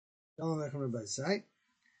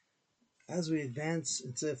As we advance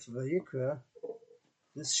in Sefer Vayikra,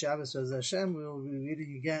 this Shabbos as Hashem, we will be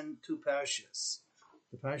reading again two parashas,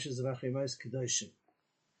 the parashas of Axray Kdoshin.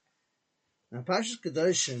 Now, parashas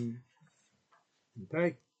Kdoshin, in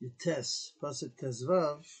Parak Yutes, Pasuk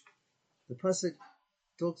Tezvav, the Pasuk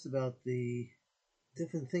talks about the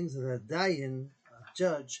different things that a dayan, a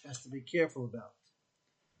judge, has to be careful about.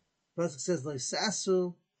 The Pasuk says,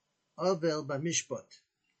 Leisasu Avel B'mishpat.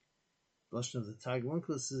 The Lashon of the Targum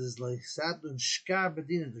Onkelos is Leisabdun Shkar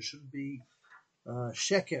B'dina. There should be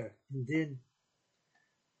sheker in din.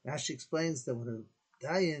 Rashi explains that when a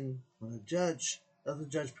dayan, when a judge doesn't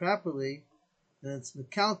judge properly, then it's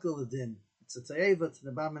mekalkel the din. It's a ta'eva, it's an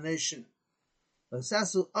abomination.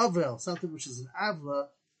 Leisasu Avel, something which is an avla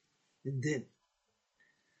in din.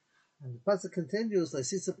 And the pasuk continues,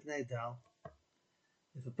 Leisisa Pnei Dal.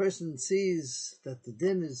 If a person sees that the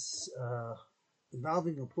din is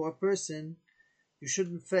involving a poor person, you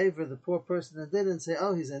shouldn't favor the poor person in din and say,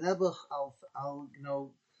 "Oh, he's an ebuch. I'll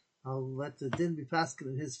let the din be passed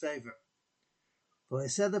in his favor." But I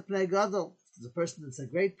said the Pnei Gadol. If there's a person that's a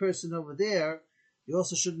great person over there, you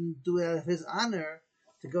also shouldn't do it out of his honor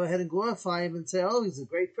to go ahead and glorify him and say, "Oh, he's a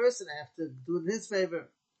great person. I have to do it in his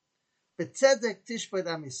favor." But tzedek tishbad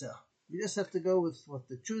amisach. You just have to go with what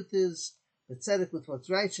the truth is. But tzedek with what's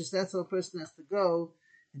righteous. That's how a person has to go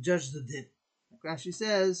and judge the din. Like Rashi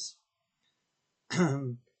says,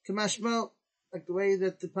 Kamashmo, like the way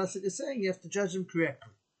that the pasuk is saying, you have to judge him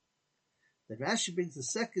correctly. Then Rashi brings the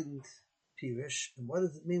second pirush, and what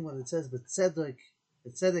does it mean when it says "B'tzedek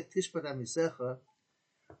tishpat amisecha"?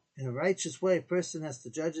 In a righteous way, a person has to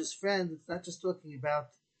judge his friend. It's not just talking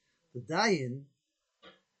about the dayan.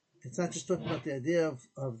 It's not just talking about the idea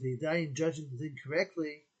of the dayan judging the thing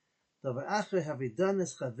correctly.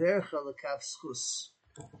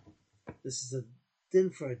 This is a din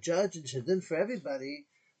for a judge and a din for everybody,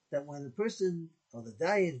 that when the person or the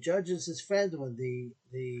dayan judges his friend, when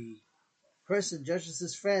the person judges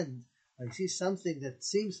his friend, and he sees something that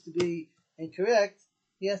seems to be incorrect,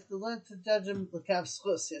 he has to learn to judge him l'kav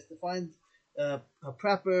schus. He has to find a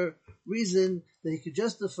proper reason that he could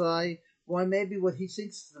justify why maybe what he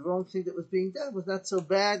thinks is the wrong thing that was being done was not so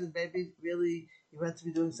bad, and maybe really he meant to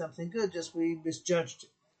be doing something good, just we misjudged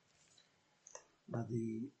it. Now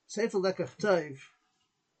the Sefer Lekach Tov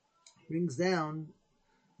brings down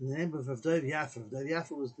in the name of Rav Dov Yaffa. Rav Dov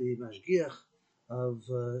Yaffa was the mashgiach of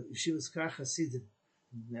Yeshivas Kar Hasidim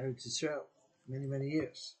in Eretz Yisrael for many, many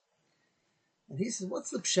years. And he says, what's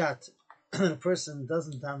the pshat when a person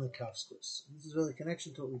doesn't down the kafskus? This is really a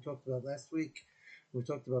connection to what we talked about last week. We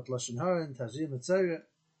talked about Lashon Hara and Tazim, etc.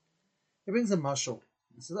 He brings a mashal.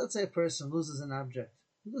 So let's say a person loses an object.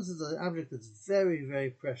 He loses an object that's very, very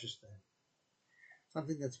precious to him.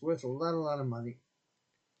 Something that's worth a lot of money.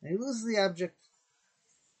 And he loses the object.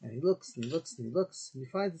 And he looks, and he looks, and he looks, and he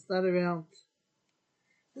finds it's not around.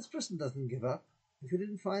 This person doesn't give up. If he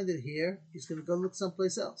didn't find it here, he's going to go look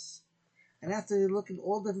someplace else. And after he look in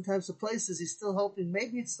all different types of places, he's still hoping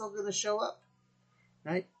maybe it's still going to show up.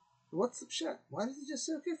 Right? What's the pshat? Why does he just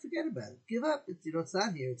say, okay, forget about it. Give up. It's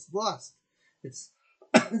not here. It's lost. It's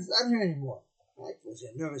not here anymore. Right? Was he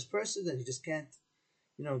a nervous person that he just can't,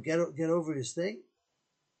 get over his thing?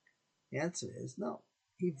 The answer is no.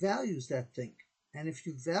 He values that thing. And if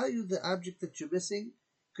you value the object that you're missing,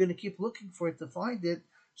 you're going to keep looking for it to find it,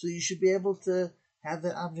 so you should be able to have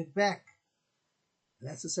that object back. And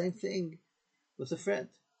that's the same thing with a friend.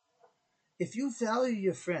 If you value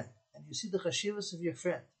your friend, and you see the chashivas of your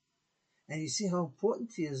friend, and you see how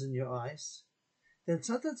important he is in your eyes, then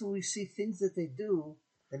sometimes when we see things that they do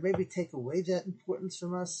that maybe take away that importance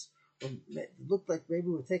from us, or look like maybe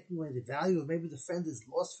we're taking away the value, or maybe the friend is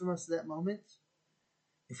lost from us at that moment,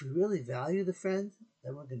 if we really value the friend,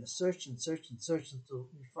 then we're going to search and search and search until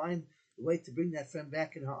we find the way to bring that friend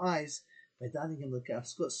back in our eyes by donning him l'kav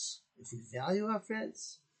schus. If we value our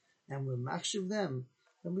friends and we're machshiv them,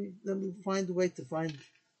 then we find a way to find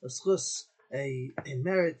a schus, a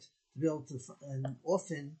merit to be able to. And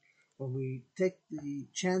often, when we take the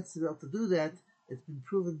chance to be able to do that, it's been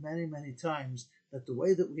proven many, many times that the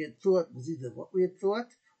way that we had thought was either what we had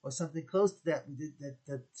thought or something close to that we did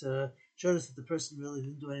that showed us that the person really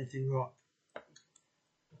didn't do anything wrong.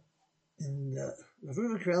 And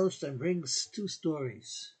Rav Goldman brings two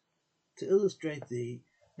stories to illustrate the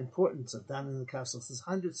importance of Dan in the Kafschus. There's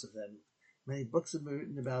hundreds of them. Many books have been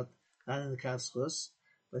written about Dan in the Kafschus,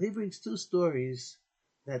 but he brings two stories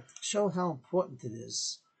that show how important it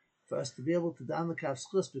is for us to be able to Dan the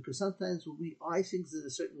Kafschus, because sometimes when we eye things in a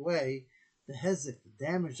certain way, the hezek, the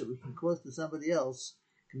damage that we can cause to somebody else,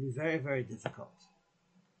 can be very, very difficult.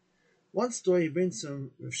 One story he brings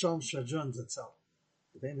from Rav Shalom Shadron Zatzal,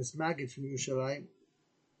 the famous Maggid from Yerushalayim.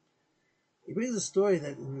 He brings a story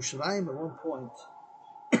that in Yerushalayim at one point,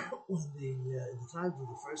 when in the times of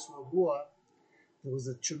the First World War, there was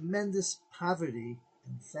a tremendous poverty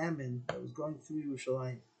and famine that was going through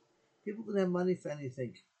Yerushalayim. People didn't have money for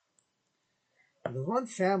anything. And there was one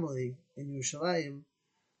family in Yerushalayim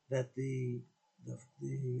that the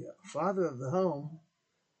father of the home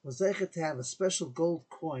was zeichet to have a special gold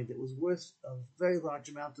coin that was worth a very large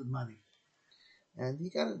amount of money. And he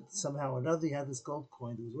got it somehow or another. He had this gold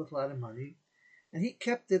coin that was worth a lot of money, and he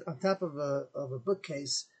kept it on top of a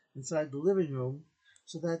bookcase inside the living room,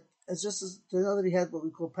 so that as just as to know that he had what we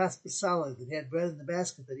call pasta salad, that he had bread in the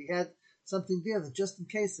basket, that he had something there that just in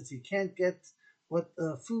case if he can't get what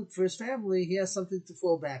food for his family, he has something to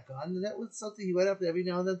fall back on. And that was something he went up every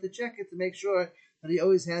now and then to check it to make sure that he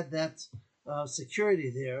always had that security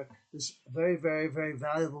there, this very, very, very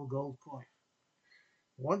valuable gold coin.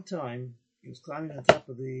 One time, he was climbing on top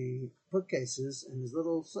of the bookcases, and his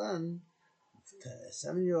little son,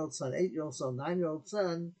 7-year-old son, 8-year-old son, 9-year-old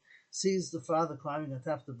son, sees the father climbing on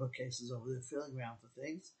top of the bookcases over there, feeling around for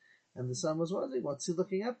things. And the son was wondering, what's he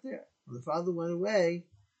looking up there? When the father went away,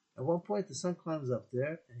 at one point the son climbs up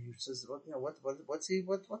there, and he says,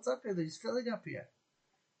 what's up here that he's filling up here?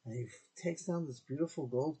 And he takes down this beautiful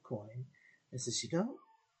gold coin, and says,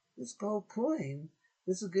 this gold coin,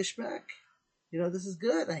 this is gishmak. This is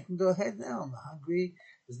good. I can go ahead now. I'm hungry.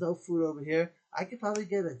 There's no food over here. I could probably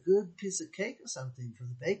get a good piece of cake or something from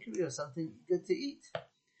the bakery or something good to eat.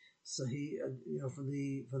 So he,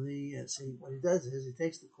 so what he does is he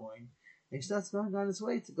takes the coin and he starts going on his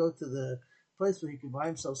way to go to the place where he can buy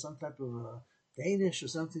himself some type of Danish or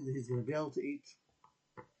something that he's going to be able to eat.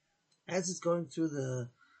 As he's going through the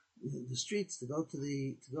streets to go to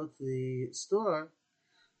the store,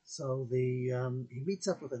 so he meets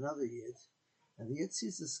up with another yid. And the Yid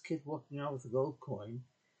sees this kid walking out with a gold coin,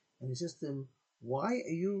 and he says to him, why are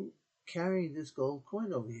you carrying this gold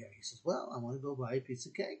coin over here? He says, well, I want to go buy a piece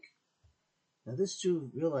of cake. Now this Jew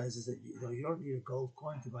realizes that you don't need a gold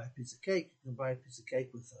coin to buy a piece of cake. You can buy a piece of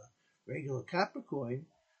cake with a regular copper coin.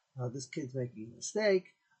 This kid's making a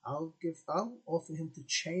mistake. I'll offer him to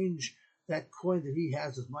change that coin that he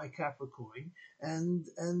has with my copper coin, and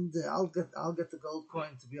I'll get the gold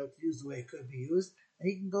coin to be able to use the way it could be used. And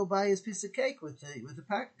he can go buy his piece of cake with the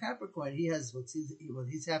copper coin. He has what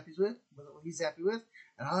he's happy with,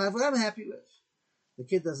 and I'll have what I'm happy with. The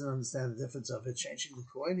kid doesn't understand the difference of it changing the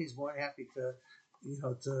coin. He's more happy to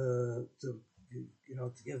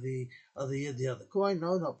give the other yid the other coin.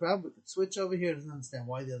 No problem. We can switch over here. Doesn't understand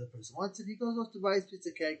why the other person wants it. He goes off to buy his piece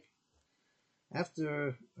of cake.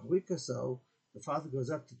 After a week or so, the father goes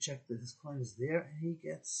up to check that his coin is there, and he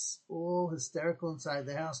gets all hysterical inside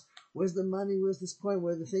the house. Where's the money? Where's this coin?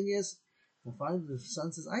 Where the thing is? And finally the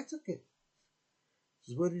son says, I took it.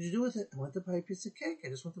 He says, what did you do with it? I went to buy a piece of cake. I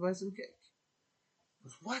just went to buy some cake. He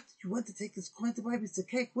goes, what? You went to take this coin to buy a piece of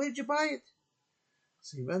cake? Where did you buy it?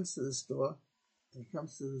 So he runs to the store, and he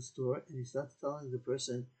comes to the store, and he starts telling the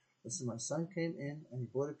person, listen, my son came in, and he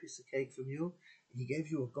bought a piece of cake from you. He gave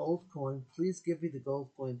you a gold coin. Please give me the gold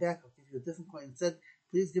coin back. I'll give you a different coin instead.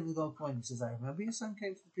 Please give me the gold coin. He says, I remember your son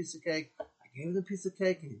came for the piece of cake. I gave him the piece of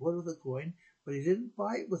cake, and he bought it with a coin, but he didn't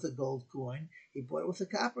buy it with a gold coin. He bought it with a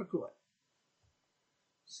copper coin.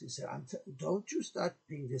 So he said, don't you start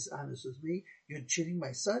being dishonest with me. You're cheating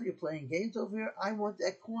my son. You're playing games over here. I want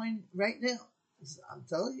that coin right now. He said, I'm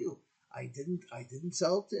telling you, I didn't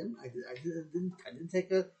sell it to him. I didn't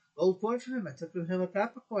take a gold coin from him. I took from him a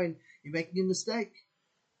copper coin. You're making a mistake.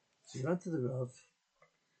 So he went to the Rav,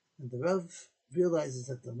 and the Rav realizes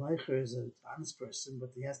that the Meicher is an honest person, but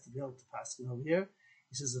he has to be able to pass him over here.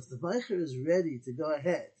 He says, if the Meicher is ready to go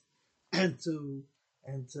ahead and to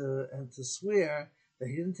swear that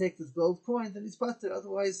he didn't take this gold coin, then he's butter.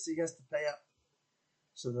 Otherwise, he has to pay up.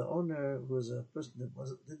 So the owner, who was a person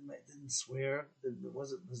that didn't swear,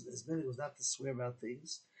 his minute was not to swear about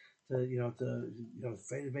things,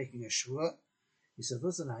 afraid of making a shua. He said,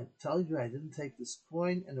 listen, I'm telling you I didn't take this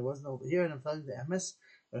coin, and it wasn't over here, and I'm telling you the emes,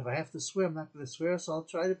 but if I have to swear, I'm not going to swear, so I'll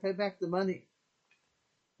try to pay back the money.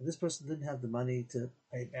 And this person didn't have the money to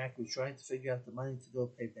pay back. He was trying to figure out the money to go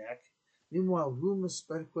pay back. Meanwhile, rumors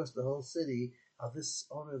spread across the whole city how this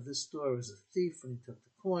owner of this store was a thief, and he took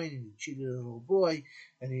the coin, and he cheated a little boy,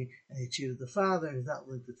 and he cheated the father, and he's not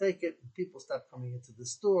willing to take it. And people stopped coming into the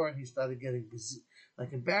store, and he started getting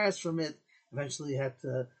embarrassed from it. Eventually, he had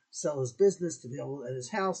to sell his business to be able, at his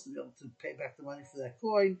house, to be able to pay back the money for that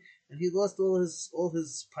coin, and he lost all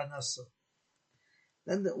his parnasa.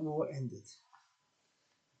 Then the war ended,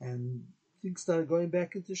 and things started going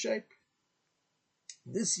back into shape.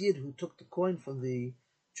 This Yid who took the coin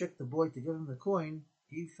tricked the boy to give him the coin,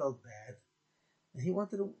 he felt bad. And he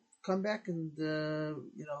wanted to come back and,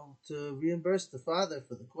 to reimburse the father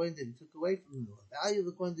for the coin that he took away from him, the value of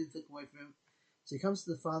the coin that he took away from him. So he comes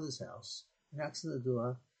to the father's house, he knocks on the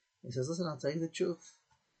door, he says, listen, I'll tell you the truth.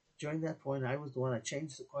 During that point, I was the one, I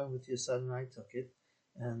changed the coin with your son and I took it.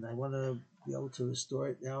 And I want to be able to restore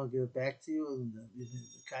it now and give it back to you. And the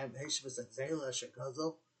he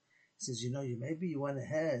says, maybe you went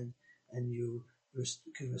ahead and you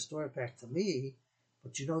can restore it back to me,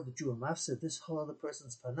 but you know that you were mafsed this whole other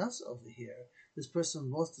person's panas over here. This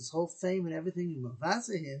person lost his whole fame and everything. You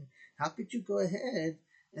mavasa him. How could you go ahead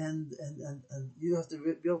and you have to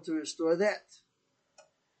be able to restore that?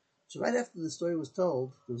 So right after the story was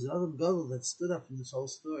told, there was another gadol that stood up from this whole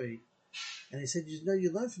story, and he said,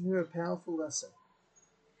 you learn from here a powerful lesson.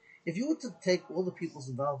 If you were to take all the people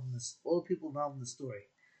involved in the story,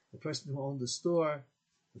 the person who owned the store,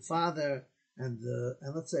 the father, and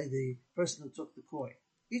let's say the person who took the coin,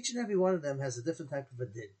 each and every one of them has a different type of a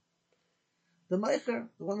din. The meicher,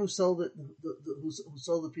 the one who sold it, who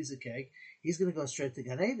sold the piece of cake, he's going to go straight to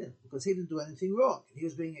Gan Eden because he didn't do anything wrong. He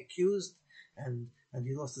was being accused, and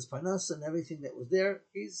he lost his parnas and everything that was there.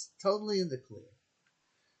 He's totally in the clear.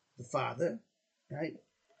 The father, right?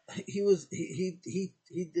 He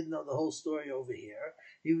didn't know the whole story over here.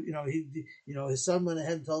 His son went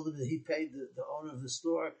ahead and told him that he paid the owner of the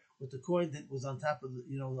store with the coin that was on top of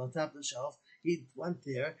the shelf. He went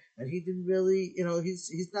there and he didn't really,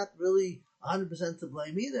 he's not really 100% to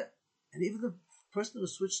blame either. And even the person who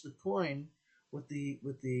switched the coin with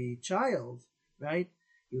the child, right?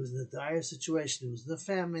 He was in a dire situation. He was in a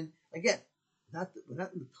famine. Again, we're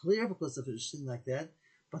not in the clear because of a thing like that.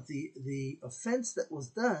 But the offense that was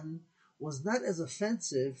done was not as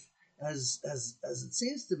offensive as it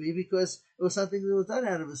seems to be because it was something that was done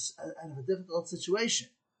out of a difficult situation.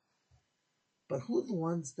 But who are the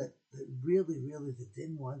ones that really the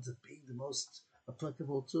din ones of being the most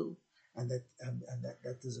applicable to, and that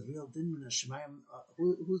there's a real din min hashemayim?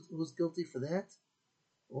 Who's guilty for that?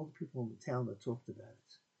 All the people in the town that talked about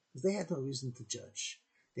it, because they had no reason to judge.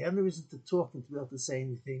 They had no reason to talk and to be able to say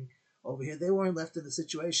anything. Over here, they weren't left in a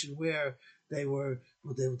situation where they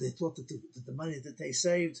thought that the money that they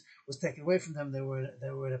saved was taken away from them. They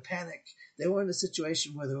were in a panic. They weren't in a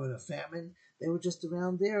situation where they were in a famine. They were just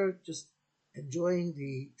around there, just enjoying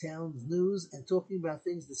the town's news and talking about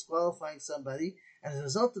things disqualifying somebody. And as a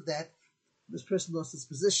result of that, this person lost his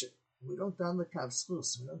position. We don't down the kav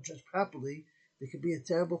schus. We don't judge properly. There could be a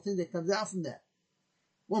terrible thing that comes out from that.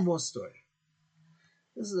 One more story.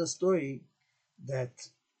 This is a story that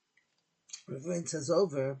Rav says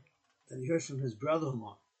over that he heard from his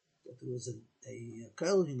brother-in-law that there was a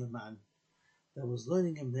Kohen man that was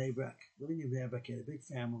learning in Bnei Brak. Living in Bnei Brak, he had a big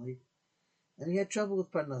family, and he had trouble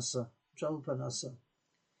with parnasa.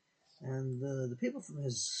 And the people from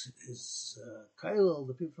his Kohen,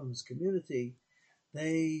 the people from his community,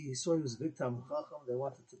 they saw he was a big Talmid Chacham. They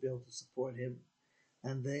wanted to be able to support him,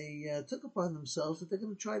 and they took upon themselves that they're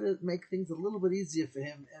going to try to make things a little bit easier for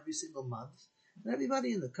him every single month. And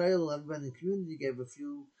everybody in the Koil, everybody in the community gave a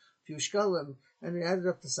few shkalim, and it added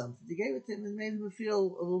up to something. They gave it to him and made him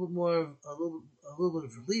feel a little bit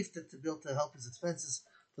of relief to be able to help his expenses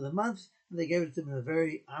for the month. And they gave it to him in a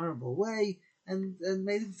very honorable way, and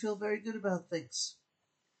made him feel very good about things.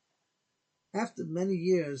 After many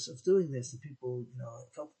years of doing this, the people,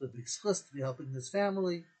 felt a big schus to be helping this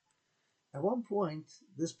family. At one point,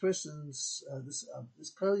 this person's, this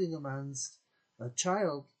Koil man's a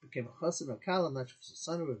child became a chassid or kala. I'm not sure if it was a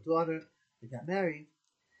son or a daughter. They got married.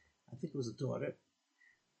 I think it was a daughter.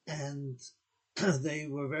 And they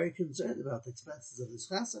were very concerned about the expenses of this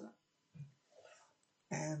chasana.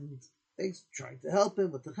 And they tried to help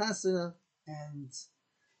him with the chasana. And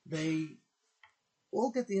they all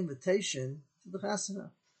get the invitation to the chasana.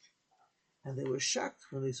 And they were shocked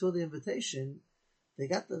when they saw the invitation. They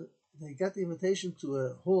got the invitation to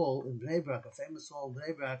a hall in Bnei Brak, a famous hall in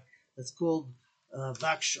Bnei Brak that's called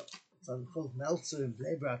Vaksho. It's called Meltzer in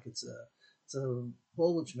Bnei Brak. It's a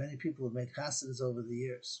hall which many people have made chassidas over the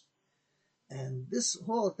years. And this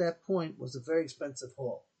hall at that point was a very expensive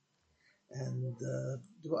hall. And there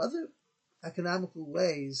were other economical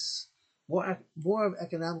ways, more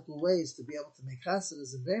economical ways to be able to make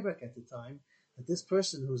chassidas in Bnei Brak at the time. That this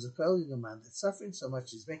person who was a Kohen man that's suffering so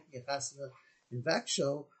much, he's making a chassida in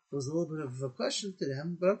Vaksho. There was a little bit of a question to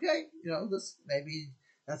them, but okay, this maybe.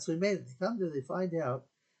 That's what we made it. They come there, they find out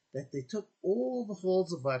that they took all the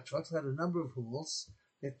halls of Vaksho, had a number of halls.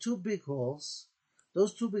 They had two big halls.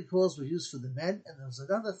 Those two big halls were used for the men, and there was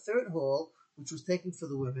another third hall which was taken for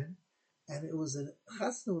the women. And it was a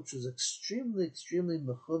chasna which was extremely, extremely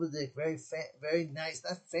mechubadik, very nice,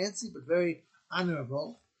 not fancy, but very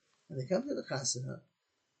honorable. And they come to the chasna,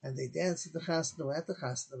 and they dance at the chasna, at the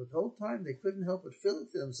chasna, but the whole time they couldn't help but feeling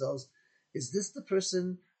to themselves, is this the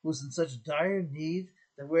person who's in such dire need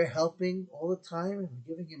that we're helping all the time, and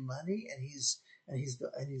we're giving him money, and he's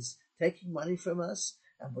taking money from us,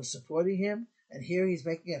 and we're supporting him, and here he's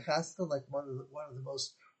making a chasna like one of the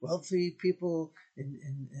most wealthy people in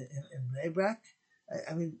Bnei Brak?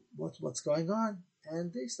 I mean, what's going on?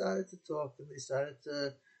 And they started to talk, and they started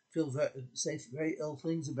to say very ill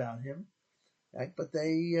things about him. Right? But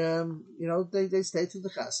they stayed through the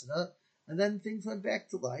chasana, and then things went back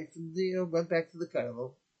to life, and went back to the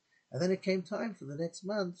carnival, and then it came time for the next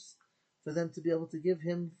month for them to be able to give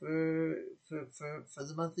him for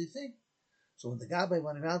the monthly thing. So when the gabbai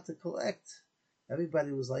went around to collect,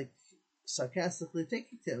 everybody was like sarcastically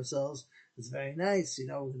thinking to themselves, "It's very nice, we're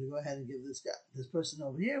going to go ahead and give this person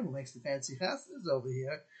over here who makes the fancy chasanas over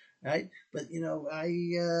here, right? But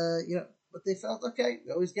but they felt okay.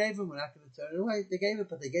 They always gave him. We're not going to turn it away. They gave it,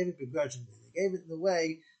 but they gave it begrudgingly. They gave it in a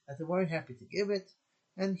way that they weren't happy to give it.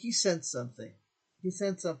 And he sent something. He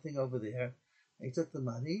sent something over there. And he took the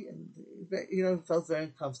money, and felt very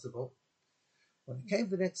uncomfortable. When it came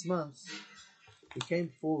the next month, he came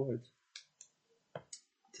forward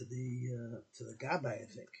to the gabbai, I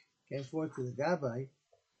think. Came forward to the gabbai,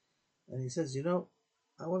 and he says, I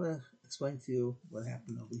want to explain to you what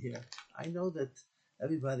happened over here. I know that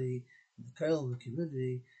everybody in the Kerl, in the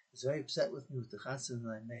community, is very upset with me with the chassan that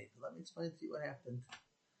I made. But let me explain to you what happened.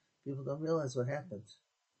 People don't realize what happened.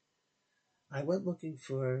 I went looking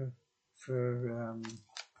for a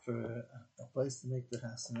place to make the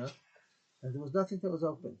chasana, and there was nothing that was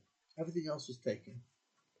open. Everything else was taken.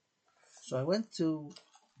 So I went to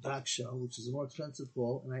Baksha, which is a more expensive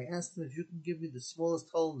hall, and I asked him if you can give me the smallest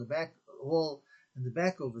hole in the back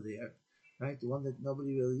over there, right? The one that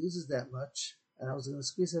nobody really uses that much, and I was going to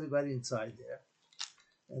squeeze everybody inside there.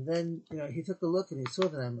 And then, he took a look and he saw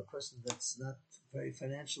that I'm a person that's not very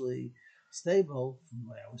financially stable from the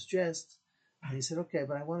way I was dressed. And he said, okay,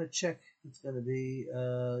 but I want a check that's going to be,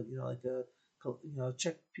 like a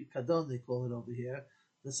check picadon, they call it over here.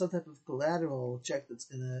 There's some type of collateral check that's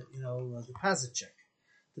going to, a deposit check,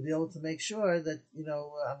 to be able to make sure that,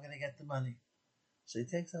 I'm going to get the money. So he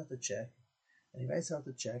takes out the check, and he writes out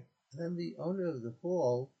the check, and then the owner of the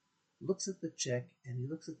hall looks at the check, and he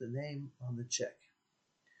looks at the name on the check.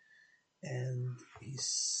 And he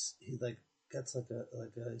gets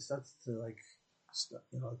he starts to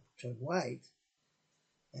turn white,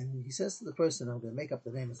 and he says to the person, I'm going to make up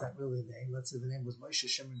the name, it's not really a name, let's say the name was Moshe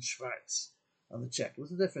Shimon Schwartz on the check. It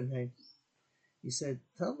was a different name. He said,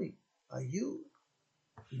 tell me, are you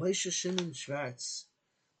Moshe Shimon Schwartz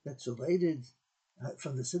that's related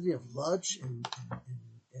from the city of Lodz in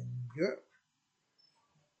Europe?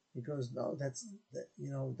 He goes, no, that's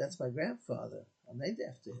my grandfather. I'm named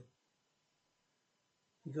after him.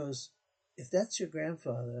 He goes, if that's your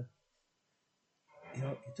grandfather, he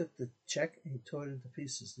took the check and he tore it into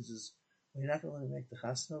pieces. He says, well, you're not going to let me make the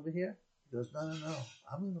chasna over here? He goes, no,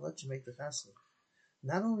 I'm going to let you make the chasna.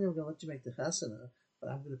 Not only am I going to let you make the chasna, but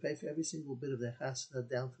I'm going to pay for every single bit of the chasna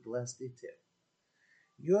down to the last detail.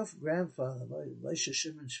 Your grandfather, Moshe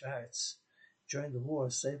Shimon Schwartz, during the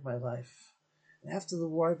war, saved my life. And after the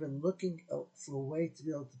war, I've been looking for a way to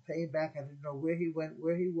be able to pay him back. I didn't know where he went,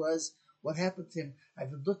 where he was, what happened to him.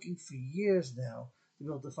 I've been looking for years now to be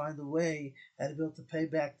able to find a way how to be able to pay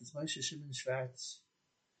back this Moshe Shimon Schwartz.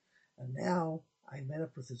 And now I met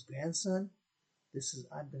up with his grandson.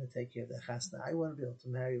 I'm going to take care of the chasna. I want to be able to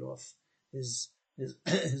marry off his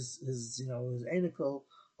anicle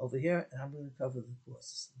over here, and I'm going to cover the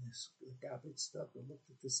costs. And the garbage stuff, and looked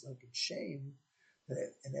at this like in shame,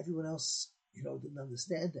 and everyone else, didn't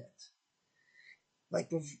understand that. Like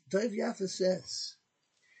Dov Yafa says,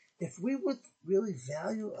 if we would really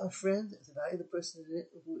value our friend, to value the person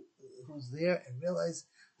who's there, and realize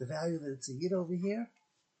the value that it's a yid over here,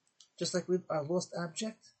 just like with our lost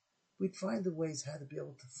object, we'd find the ways how to be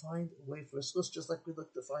able to find a way for us, just like we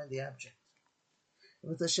look to find the object.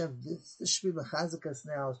 And with Hashem, this should be mechazik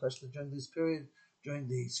now, especially during this period, during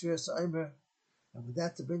the Sfiras Omer, and with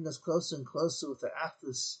that to bring us closer and closer with our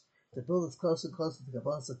achdus, to build us closer and closer to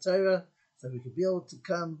Kabbalah Torah, so we could be able to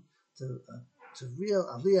come to real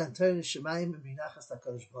Aliyah and Torah Shemayim and Binachas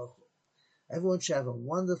HaKadosh Baruch Hu. Everyone should have a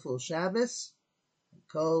wonderful Shabbos, and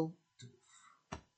Kol